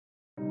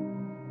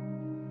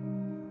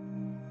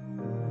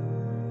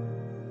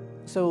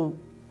So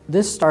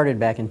this started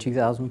back in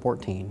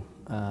 2014.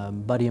 A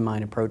buddy of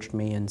mine approached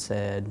me and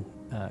said,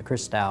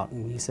 Chris Stout,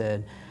 and he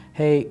said,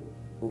 hey,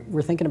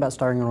 we're thinking about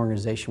starting an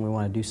organization. We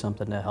want to do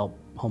something to help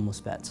homeless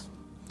vets.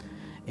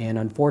 And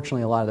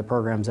unfortunately, a lot of the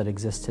programs that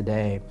exist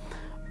today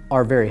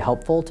are very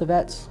helpful to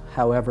vets.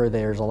 However,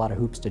 there's a lot of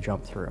hoops to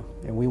jump through.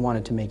 And we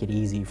wanted to make it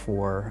easy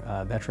for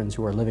veterans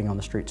who are living on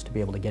the streets to be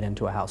able to get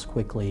into a house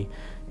quickly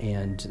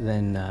and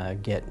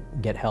then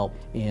get help.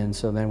 And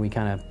so then we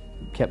kind of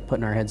kept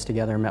putting our heads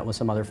together and met with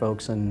some other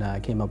folks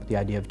and came up with the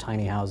idea of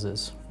tiny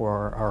houses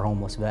for our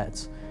homeless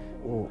vets.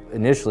 Well,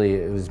 initially,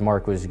 it was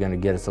Mark was going to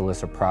get us a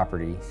list of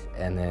properties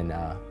and then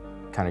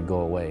kind of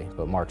go away,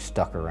 but Mark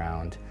stuck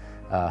around,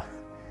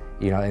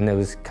 and it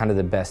was kind of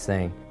the best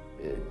thing.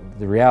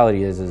 The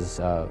reality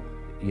is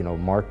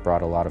Mark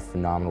brought a lot of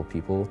phenomenal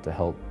people to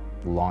help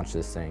launch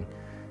this thing.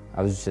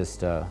 I was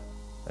just an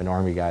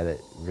Army guy that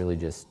really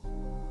just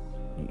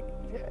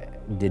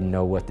didn't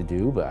know what to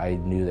do, but I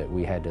knew that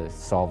we had to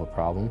solve a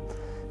problem.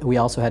 We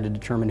also had to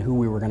determine who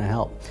we were going to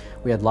help.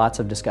 We had lots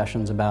of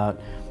discussions about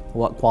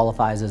what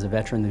qualifies as a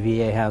veteran. The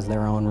VA has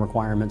their own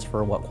requirements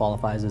for what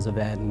qualifies as a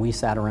vet, and we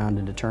sat around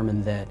and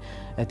determined that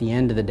at the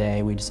end of the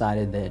day, we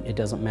decided that it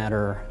doesn't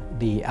matter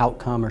the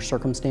outcome or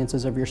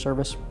circumstances of your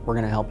service, we're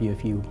going to help you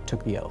if you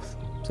took the oath.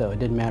 So it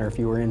didn't matter if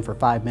you were in for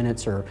 5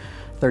 minutes or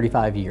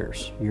 35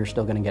 years, you're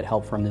still going to get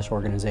help from this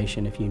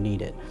organization if you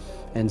need it.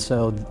 And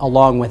so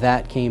along with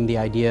that came the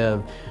idea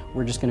of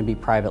we're just going to be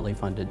privately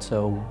funded.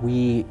 So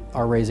we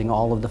are raising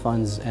all of the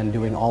funds and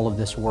doing all of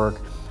this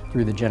work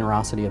through the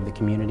generosity of the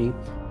community.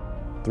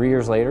 3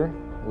 years later,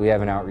 we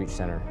have an outreach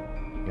center,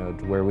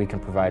 where we can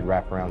provide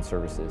wraparound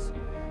services.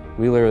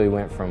 We literally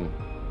went from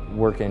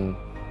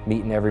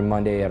meeting every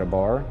Monday at a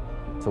bar,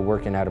 to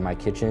working out of my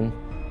kitchen,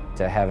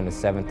 to having a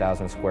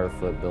 7,000 square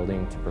foot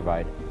building to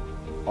provide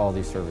all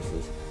these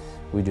services.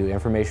 We do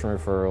information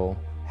referral,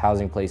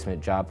 housing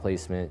placement, job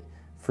placement,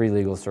 free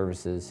legal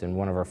services, and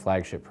one of our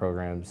flagship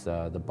programs,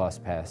 the Bus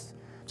Pass.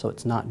 So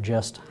it's not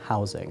just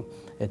housing,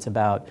 it's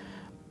about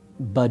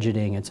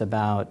budgeting, it's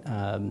about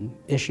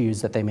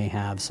issues that they may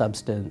have,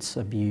 substance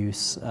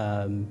abuse,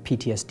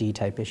 PTSD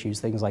type issues,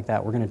 things like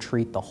that. We're going to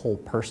treat the whole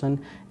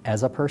person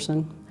as a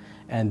person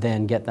and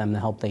then get them the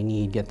help they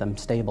need, get them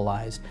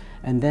stabilized,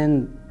 and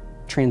then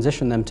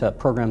transition them to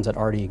programs that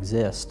already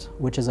exist,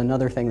 which is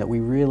another thing that we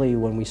really,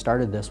 when we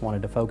started this,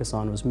 wanted to focus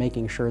on, was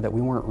making sure that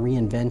we weren't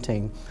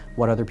reinventing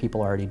what other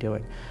people are already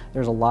doing.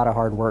 There's a lot of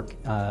hard work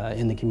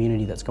in the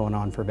community that's going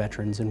on for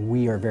veterans, and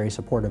we are very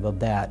supportive of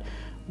that.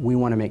 We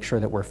want to make sure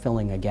that we're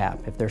filling a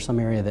gap. If there's some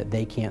area that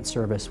they can't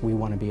service, we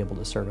want to be able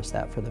to service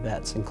that for the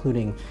vets,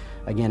 including,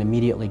 again,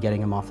 immediately getting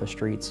them off the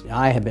streets.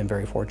 I have been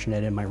very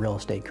fortunate in my real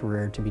estate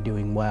career to be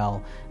doing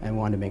well, and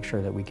wanted to make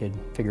sure that we could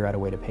figure out a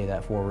way to pay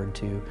that forward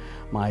to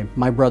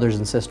my brothers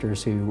and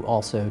sisters who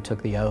also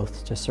took the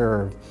oath to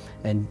serve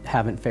and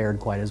haven't fared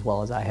quite as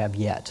well as I have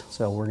yet.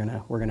 So we're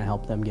gonna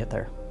help them get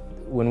there.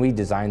 When we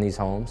designed these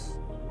homes,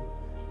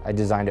 I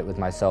designed it with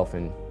myself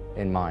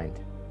in mind.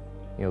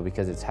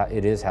 Because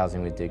it is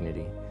housing with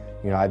dignity.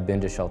 I've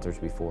been to shelters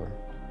before,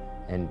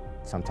 and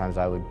sometimes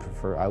I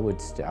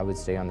would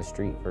stay on the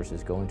street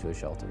versus going to a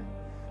shelter.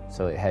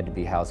 So it had to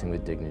be housing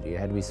with dignity. It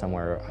had to be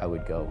somewhere I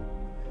would go,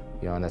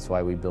 and that's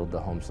why we build the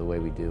homes the way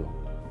we do.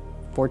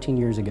 14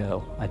 years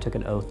ago, I took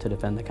an oath to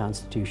defend the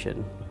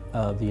Constitution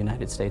of the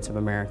United States of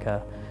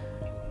America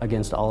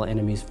against all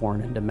enemies,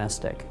 foreign and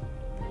domestic.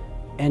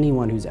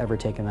 Anyone who's ever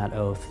taken that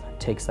oath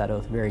takes that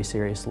oath very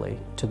seriously,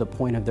 to the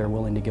point of they're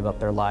willing to give up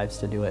their lives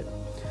to do it.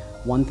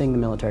 One thing the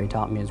military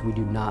taught me is we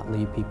do not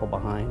leave people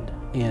behind.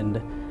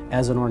 And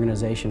as an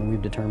organization,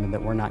 we've determined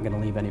that we're not going to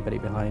leave anybody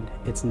behind.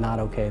 It's not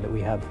okay that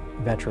we have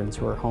veterans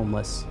who are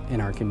homeless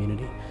in our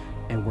community,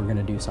 and we're going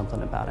to do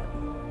something about it.